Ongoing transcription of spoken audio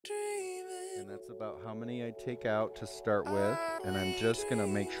And that's about how many I take out to start with. And I'm just gonna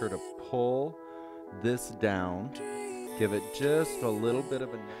make sure to pull this down, give it just a little bit of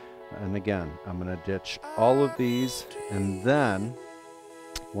a, and again, I'm gonna ditch all of these, and then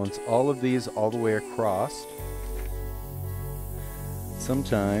once all of these all the way across,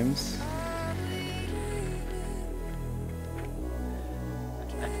 sometimes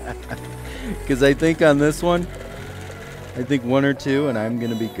because I think on this one, I think one or two and I'm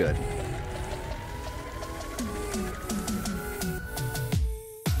gonna be good.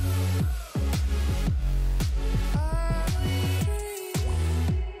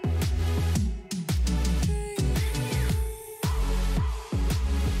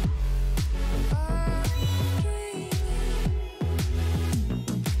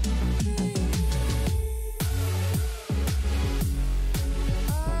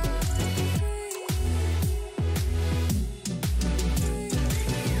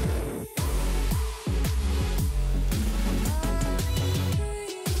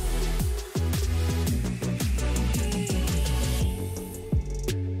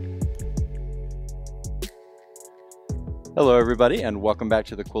 Hello everybody and welcome back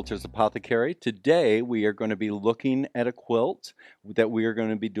to the Quilters Apothecary. Today we are going to be looking at a quilt that we are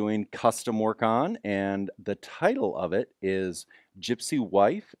going to be doing custom work on, and the title of it is Gypsy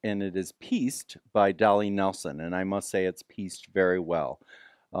Wife, and it is pieced by Dolly Nelson, and I must say it's pieced very well,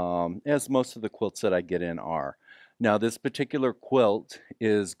 as most of the quilts that I get in are. Now this particular quilt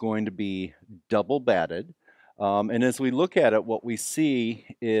is going to be double batted, and as we look at it, what we see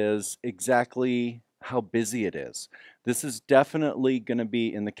is exactly how busy it is. This is definitely going to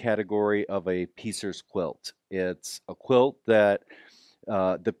be in the category of a piecer's quilt. It's a quilt that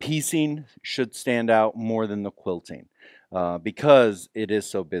the piecing should stand out more than the quilting because it is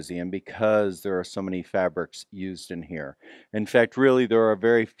so busy and because there are so many fabrics used in here. In fact, really, there are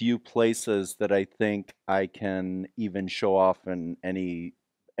very few places that I think I can even show off in any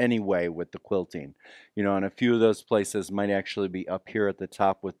way with the quilting. You know, and a few of those places might actually be up here at the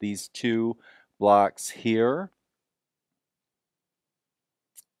top with these two blocks here,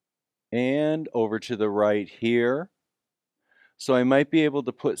 and over to the right here. So I might be able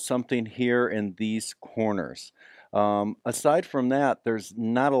to put something here in these corners. Aside from that, there's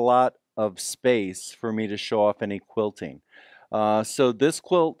not a lot of space for me to show off any quilting. So this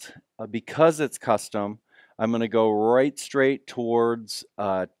quilt, because it's custom, I'm going to go right straight towards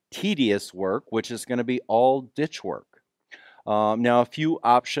tedious work, which is going to be all ditch work. Now, a few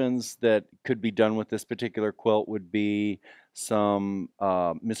options that could be done with this particular quilt would be some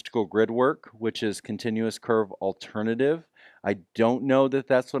mystical grid work, which is continuous curve alternative. I don't know that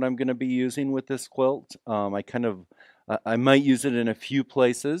that's what I'm going to be using with this quilt. I might use it in a few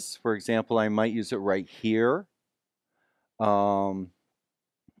places. For example, I might use it right here, um,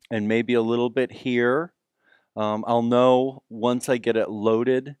 and maybe a little bit here. I'll know once I get it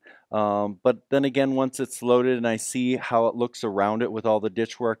loaded, but then again, once it's loaded and I see how it looks around it with all the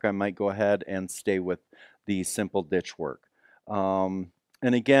ditch work, I might go ahead and stay with the simple ditch work. And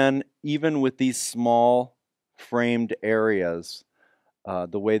again, even with these small framed areas,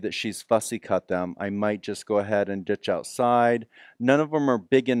 the way that she's fussy cut them, I might just go ahead and ditch outside. None of them are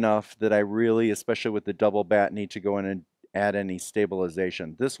big enough that I really, especially with the double bat, need to go in and add any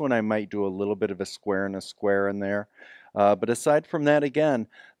stabilization. This one I might do a little bit of a square and a square in there. But aside from that, again,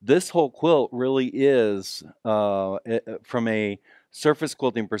 this whole quilt really is, from a surface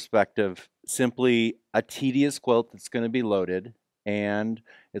quilting perspective, simply a tedious quilt that's going to be loaded and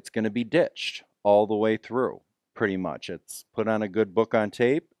it's going to be ditched all the way through. Pretty much. It's put on a good book on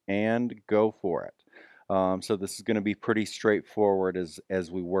tape and go for it. So this is going to be pretty straightforward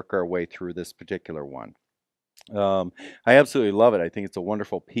as we work our way through this particular one. I absolutely love it. I think it's a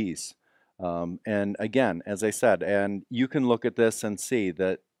wonderful piece. And again, as I said, and you can look at this and see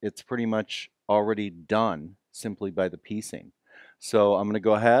that it's pretty much already done simply by the piecing. So I'm going to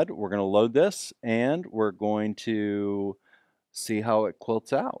go ahead, we're going to load this, and we're going to see how it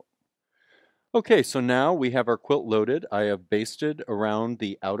quilts out. Okay, so now we have our quilt loaded. I have basted around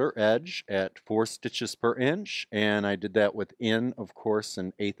the outer edge at 4 stitches per inch, and I did that within, of course,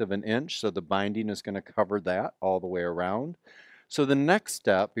 1/8 of an inch, so the binding is going to cover that all the way around. So the next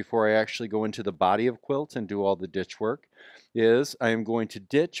step, before I actually go into the body of quilt and do all the ditch work, is I am going to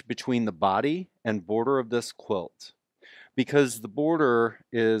ditch between the body and border of this quilt. Because the border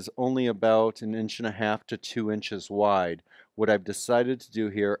is only about 1.5 to 2 inches wide, what I've decided to do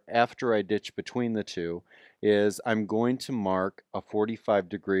here after I ditch between the two is I'm going to mark a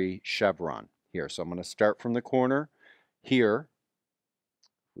 45-degree chevron here. So I'm going to start from the corner here.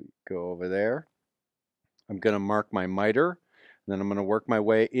 We go over there. I'm going to mark my miter. Then I'm going to work my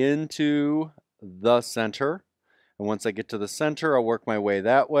way into the center. And once I get to the center, I'll work my way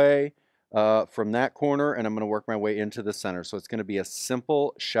that way from that corner, and I'm going to work my way into the center. So it's going to be a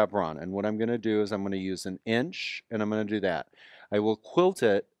simple chevron. And what I'm going to do is I'm going to use an inch, and I'm going to do that. I will quilt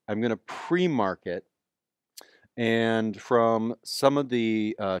it. I'm going to pre-mark it. And from some of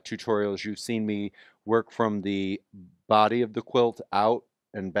the tutorials, you've seen me work from the body of the quilt out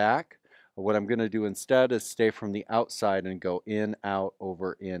and back. What I'm going to do instead is stay from the outside and go in, out,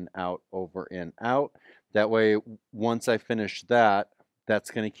 over, in, out, over, in, out. That way, once I finish that, that's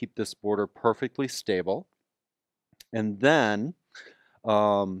going to keep this border perfectly stable. And then,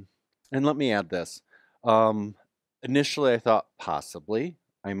 and let me add this. Initially, I thought possibly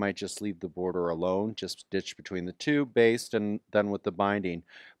I might just leave the border alone, just stitch between the two, based, and then with the binding.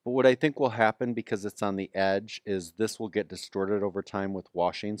 But what I think will happen, because it's on the edge, is this will get distorted over time with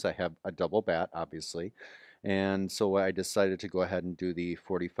washings. I have a double bat, obviously. And so I decided to go ahead and do the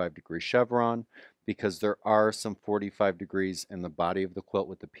 45-degree chevron, because there are some 45 degrees in the body of the quilt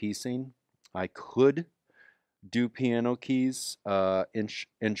with the piecing. I could do piano keys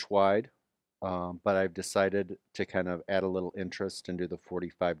inch wide, but I've decided to kind of add a little interest and do the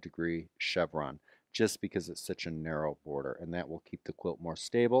 45-degree chevron, just because it's such a narrow border, and that will keep the quilt more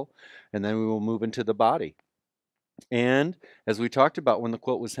stable. And then we will move into the body. And as we talked about when the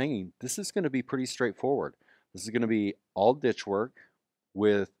quilt was hanging, this is going to be pretty straightforward. This is going to be all ditch work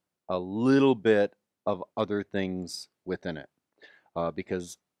with a little bit of other things within it,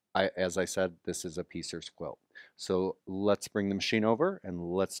 because as I said, this is a piecer's quilt. So let's bring the machine over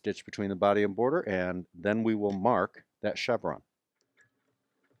and let's stitch between the body and border, and then we will mark that chevron.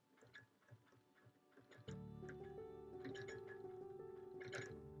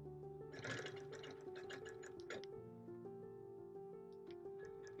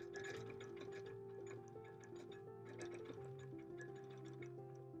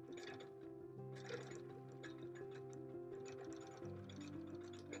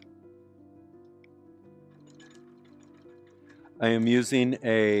 I am using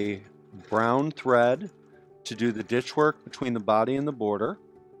a brown thread to do the ditch work between the body and the border.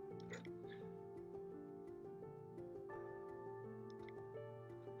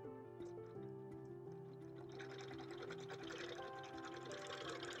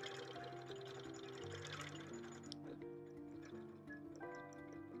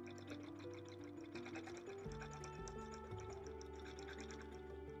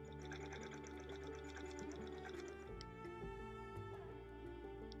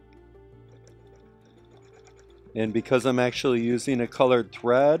 And because I'm actually using a colored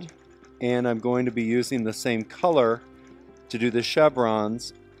thread, and I'm going to be using the same color to do the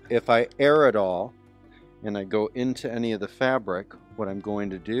chevrons, if I air it all and I go into any of the fabric, what I'm going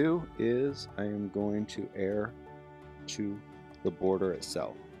to do is I am going to air to the border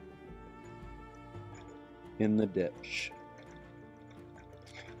itself in the ditch.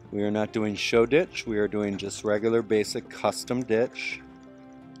 We are not doing show ditch, we are doing just regular basic custom ditch.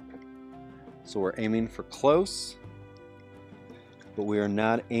 So we're aiming for close, but we are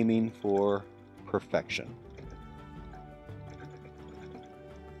not aiming for perfection.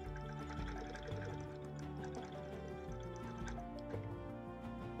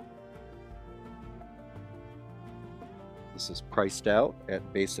 This is priced out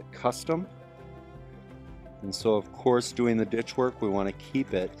at basic custom. And so of course, doing the ditch work, we want to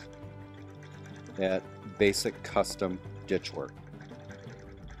keep it at basic custom ditch work.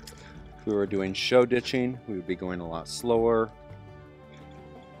 If we were doing show ditching, we would be going a lot slower.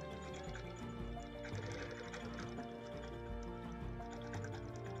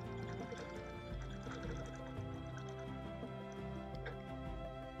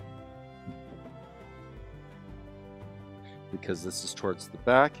 Because this is towards the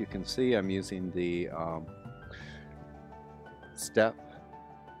back, you can see I'm using the step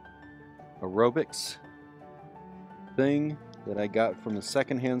aerobics thing that I got from the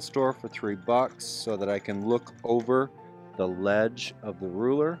secondhand store for $3 so that I can look over the ledge of the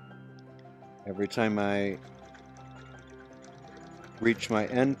ruler. Every time I reach my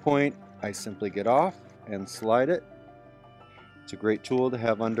end point, I simply get off and slide it. It's a great tool to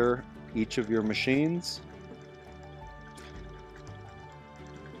have under each of your machines.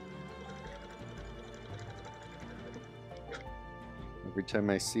 Every time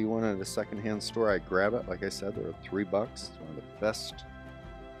I see one at a secondhand store, I grab it. Like I said, they're $3. It's one of the best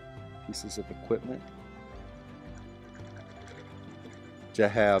pieces of equipment to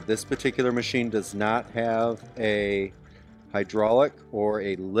have. This particular machine does not have a hydraulic or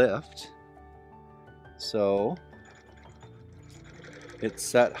a lift, so it's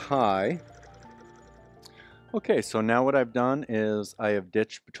set high. Okay, so now what I've done is I have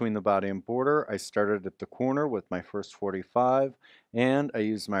ditched between the body and border. I started at the corner with my first 45 and I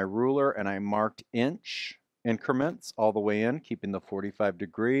used my ruler and I marked inch increments all the way in, keeping the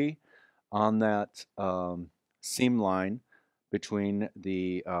 45-degree on that seam line between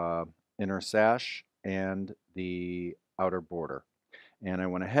the inner sash and the outer border. And I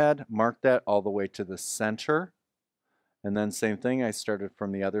went ahead, marked that all the way to the center. And then same thing, I started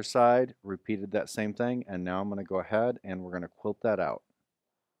from the other side, repeated that same thing, and now I'm going to go ahead and we're going to quilt that out.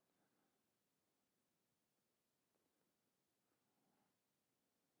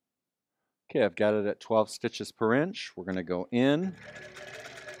 Okay, I've got it at 12 stitches per inch. We're going to go in,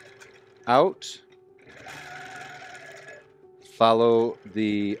 out, follow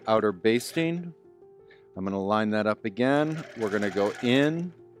the outer basting. I'm going to line that up again. We're going to go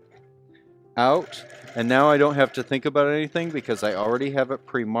in, out, and now I don't have to think about anything because I already have it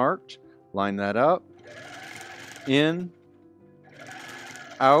pre-marked. Line that up, in,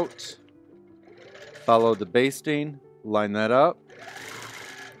 out, follow the basting, line that up,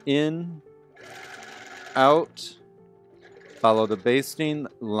 in, out, follow the basting,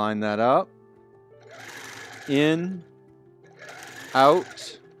 line that up, in,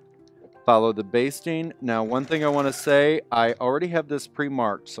 out, follow the basting. Now one thing I want to say, I already have this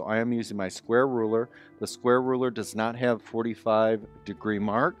pre-marked, so I am using my square ruler. The square ruler does not have 45-degree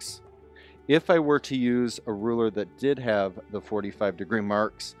marks. If I were to use a ruler that did have the 45-degree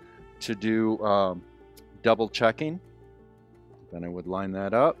marks to do double checking, then I would line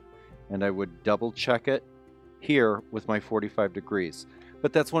that up and I would double check it here with my 45 degrees.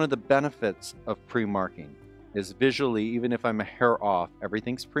 But that's one of the benefits of pre-marking, is visually, even if I'm a hair off,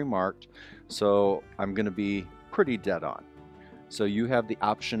 everything's pre-marked, so I'm going to be pretty dead on. So you have the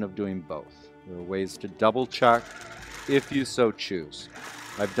option of doing both. There are ways to double check if you so choose.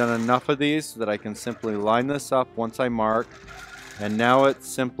 I've done enough of these that I can simply line this up once I mark, and now it's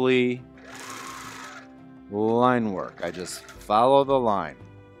simply line work. I just follow the line.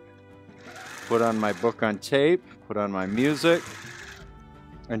 Put on my book on tape, put on my music,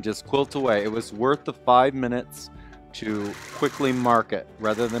 and just quilt away. It was worth the 5 minutes to quickly mark it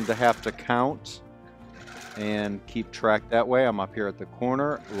rather than to have to count and keep track that way. I'm up here at the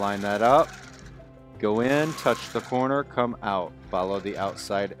corner, line that up, go in, touch the corner, come out, follow the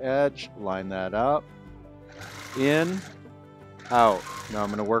outside edge, line that up, in, out. Now I'm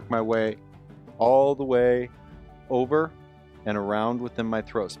going to work my way all the way over and around within my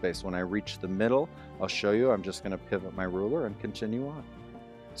throat space. When I reach the middle, I'll show you. I'm just going to pivot my ruler and continue on.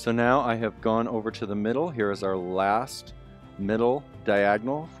 So now I have gone over to the middle. Here is our last middle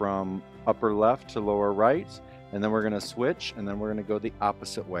diagonal from upper left to lower right. And then we're going to switch, and then we're going to go the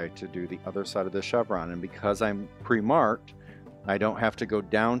opposite way to do the other side of the chevron. And because I'm pre-marked, I don't have to go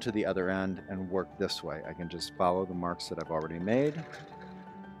down to the other end and work this way. I can just follow the marks that I've already made.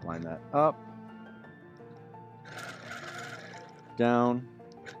 Line that up, down,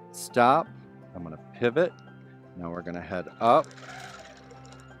 stop. I'm going to pivot. Now we're going to head up,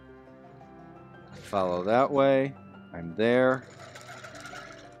 follow that way. I'm there,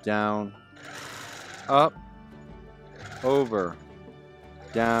 down, up, over,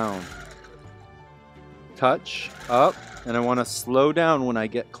 down, touch, up, and I want to slow down when I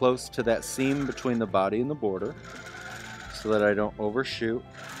get close to that seam between the body and the border so that I don't overshoot.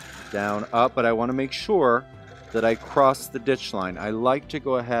 Down, up, but I want to make sure that I cross the ditch line. I like to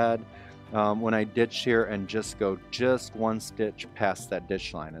go ahead when I ditch here and just go just one stitch past that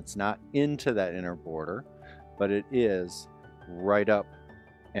ditch line. It's not into that inner border, but it is right up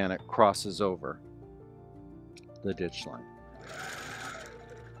and it crosses over the ditch line.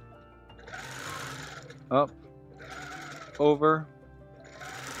 Up, over,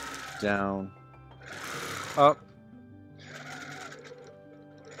 down, up,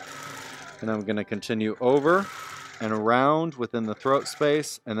 and I'm going to continue over and around within the throat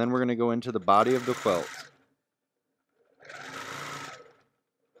space, and then we're going to go into the body of the quilt.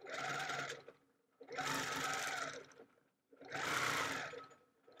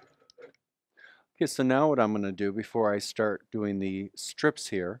 Okay, so now what I'm going to do before I start doing the strips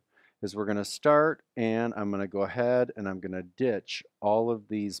here is we're going to start, and I'm going to go ahead and I'm going to ditch all of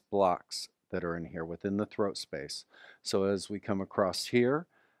these blocks that are in here within the throat space. So as we come across here,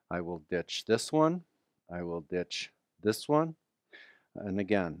 I will ditch this one, I will ditch this one, and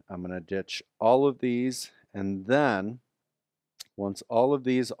again, I'm going to ditch all of these, and then once all of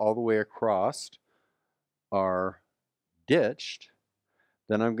these all the way across are ditched,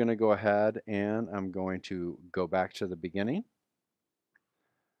 then I'm going to go ahead and I'm going to go back to the beginning.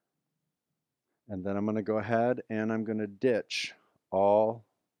 And then I'm going to go ahead and I'm going to ditch all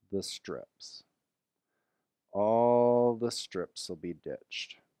the strips. all the strips will be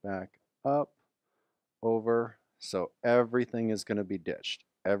ditched. Back up, over, so everything is going to be ditched.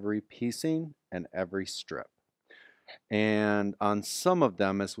 Every piecing and every strip. And on some of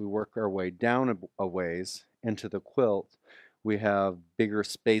them, as we work our way down a ways into the quilt, we have bigger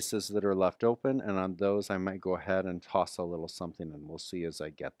spaces that are left open, and on those I might go ahead and toss a little something, and we'll see as I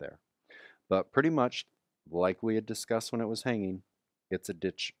get there. But pretty much, like we had discussed when it was hanging, it's a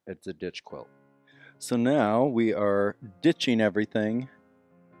ditch quilt. So now we are ditching everything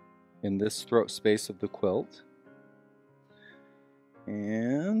in this throat space of the quilt.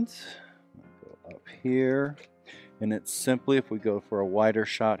 And go up here. And it's simply, if we go for a wider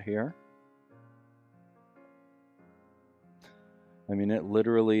shot here, I mean, it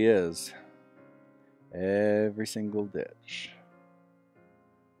literally is every single ditch.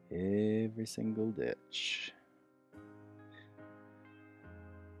 Every single ditch.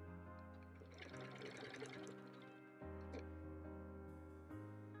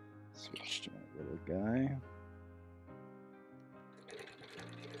 Switch to my little guy.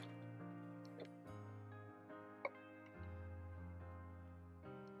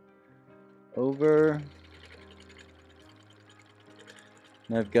 Over.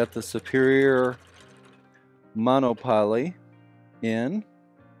 And I've got the superior monopoly in.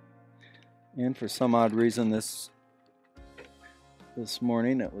 And for some odd reason this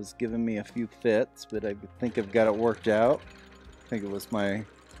morning it was giving me a few fits, but I think I've got it worked out. I think it was my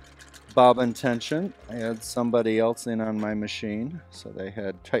bobbin tension. I had somebody else in on my machine, so they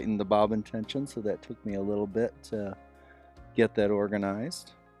had tightened the bobbin tension, so that took me a little bit to get that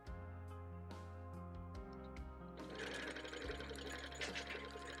organized.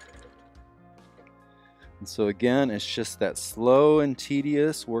 And so again, it's just that slow and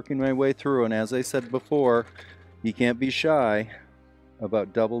tedious working my way through, and as I said before, you can't be shy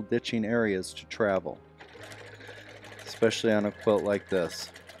about double ditching areas to travel, especially on a quilt like this.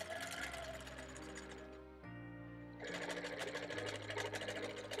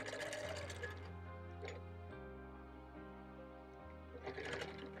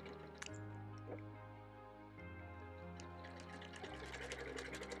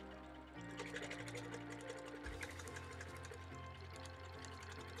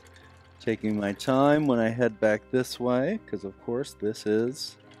 Taking my time when I head back this way, because of course this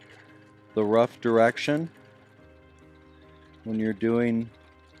is the rough direction when you're doing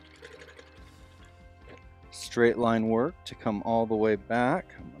straight line work, to come all the way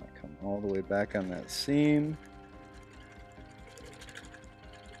back. I'm going to come all the way back on that seam.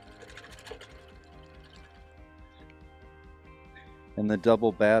 And the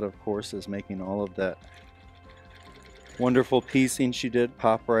double bat, of course, is making all of that wonderful piecing she did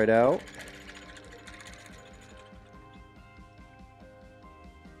pop right out.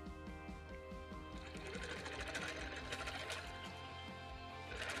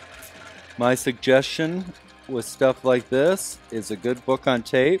 My suggestion with stuff like this is a good book on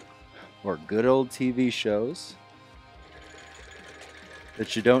tape or good old TV shows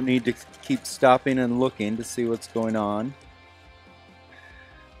that you don't need to keep stopping and looking to see what's going on.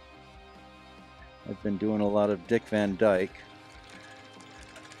 I've been doing a lot of Dick Van Dyke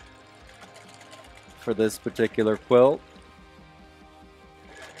for this particular quilt.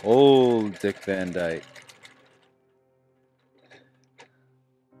 Old Dick Van Dyke.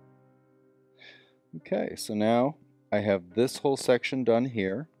 Okay, so now I have this whole section done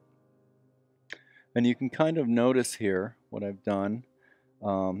here. And you can kind of notice here what I've done.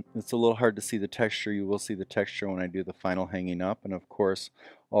 It's a little hard to see the texture. You will see the texture when I do the final hanging up. And of course,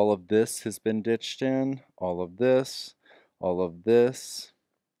 all of this has been ditched in, all of this, all of this.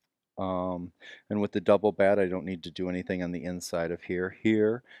 And with the double bat, I don't need to do anything on the inside of here.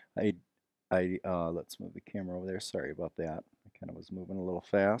 Here, let's move the camera over there. Sorry about that. I kind of was moving a little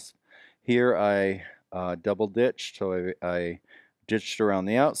fast. Here I double ditched, so I ditched around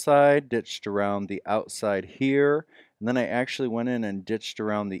the outside, ditched around the outside here, and then I actually went in and ditched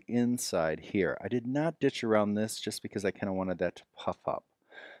around the inside here. I did not ditch around this just because I kind of wanted that to puff up,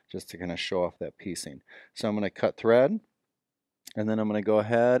 just to kind of show off that piecing. So I'm going to cut thread, and then I'm going to go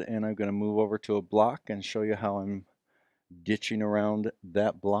ahead and I'm going to move over to a block and show you how I'm ditching around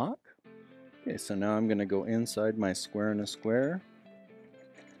that block. Okay, so now I'm going to go inside my square in a square.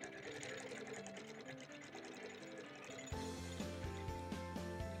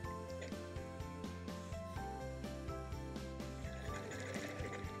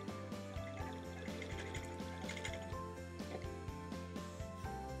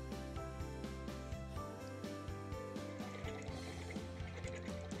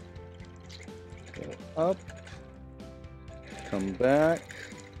 Go up, come back,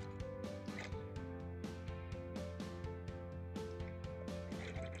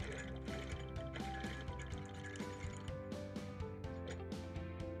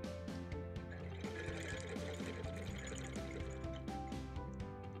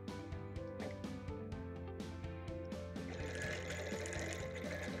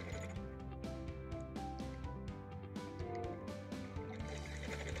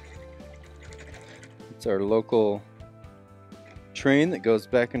 It's our local train that goes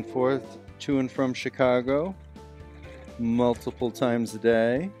back and forth to and from Chicago multiple times a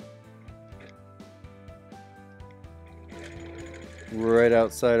day. Right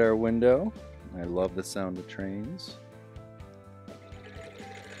outside our window. I love the sound of trains.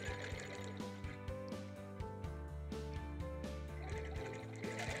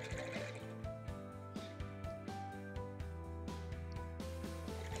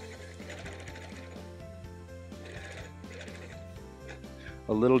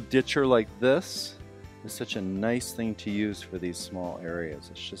 A little ditcher like this is such a nice thing to use for these small areas.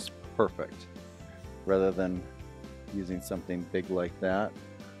 It's just perfect rather than using something big like that.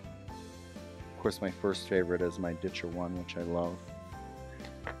 Of course, my first favorite is my ditcher one, which I love.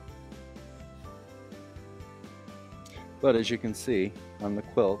 But as you can see on the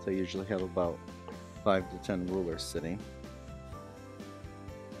quilt, I usually have about 5 to 10 rulers sitting.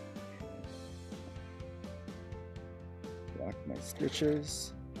 Lock my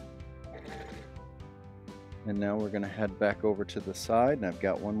stitches. And now we're going to head back over to the side, and I've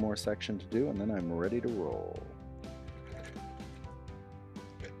got one more section to do, and then I'm ready to roll.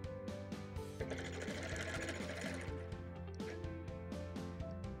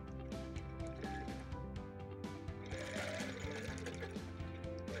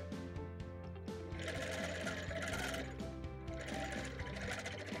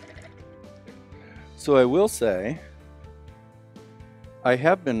 So I will say, I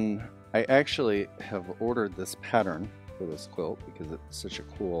actually have ordered this pattern for this quilt because it's such a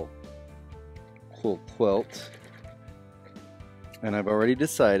cool quilt. And I've already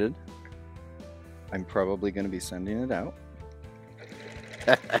decided I'm probably going to be sending it out.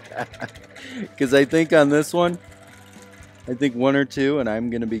 Because I think on this one, I think 1 or 2 and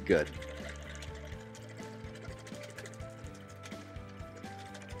I'm going to be good.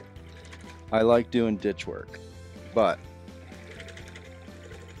 I like doing ditch work, but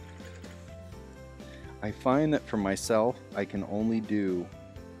I find that for myself, I can only do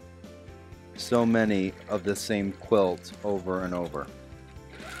so many of the same quilt over and over.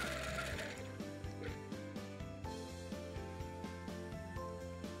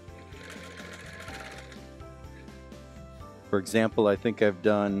 For example, I think I've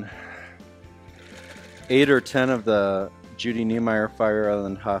done 8 or 10 of the Judy Niemeyer Fire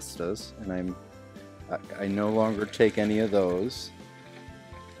Island Hostas, and I no longer take any of those.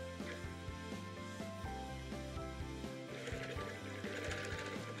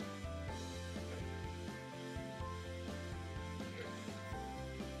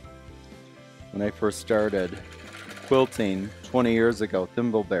 When I first started quilting 20 years ago,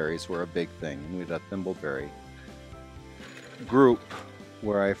 thimbleberries were a big thing. We had a thimbleberry group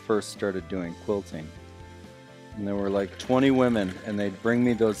where I first started doing quilting. And there were like 20 women, and they'd bring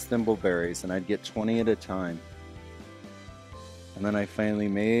me those thimbleberries, and I'd get 20 at a time. And then I finally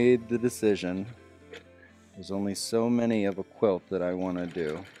made the decision, there's only so many of a quilt that I want to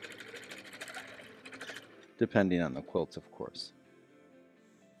do. Depending on the quilt, of course.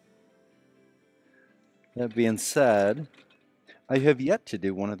 That being said, I have yet to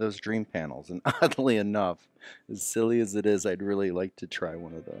do one of those dream panels, and oddly enough, as silly as it is, I'd really like to try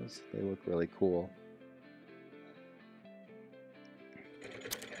one of those. They look really cool.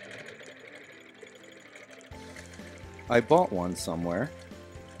 I bought one somewhere,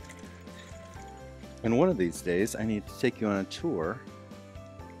 and one of these days I need to take you on a tour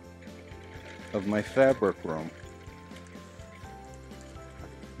of my fabric room.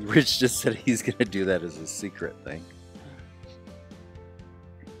 Rich just said he's going to do that as a secret thing.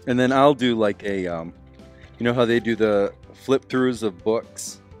 And then I'll do like a, you know how they do the flip throughs of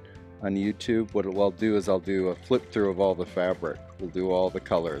books on YouTube? What I'll do is I'll do a flip through of all the fabric. We'll do all the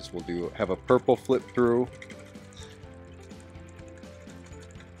colors. We'll have a purple flip through.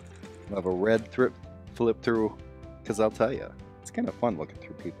 We'll have a red flip through, because I'll tell you, it's kind of fun looking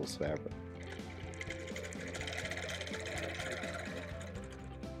through people's fabric.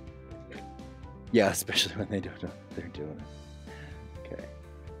 Yeah, especially when they don't know what they're doing it. Okay.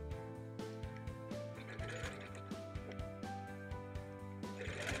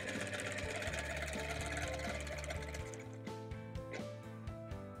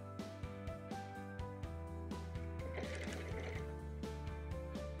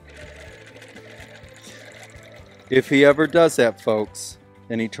 If he ever does that, folks,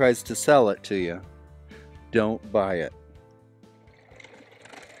 and he tries to sell it to you, don't buy it.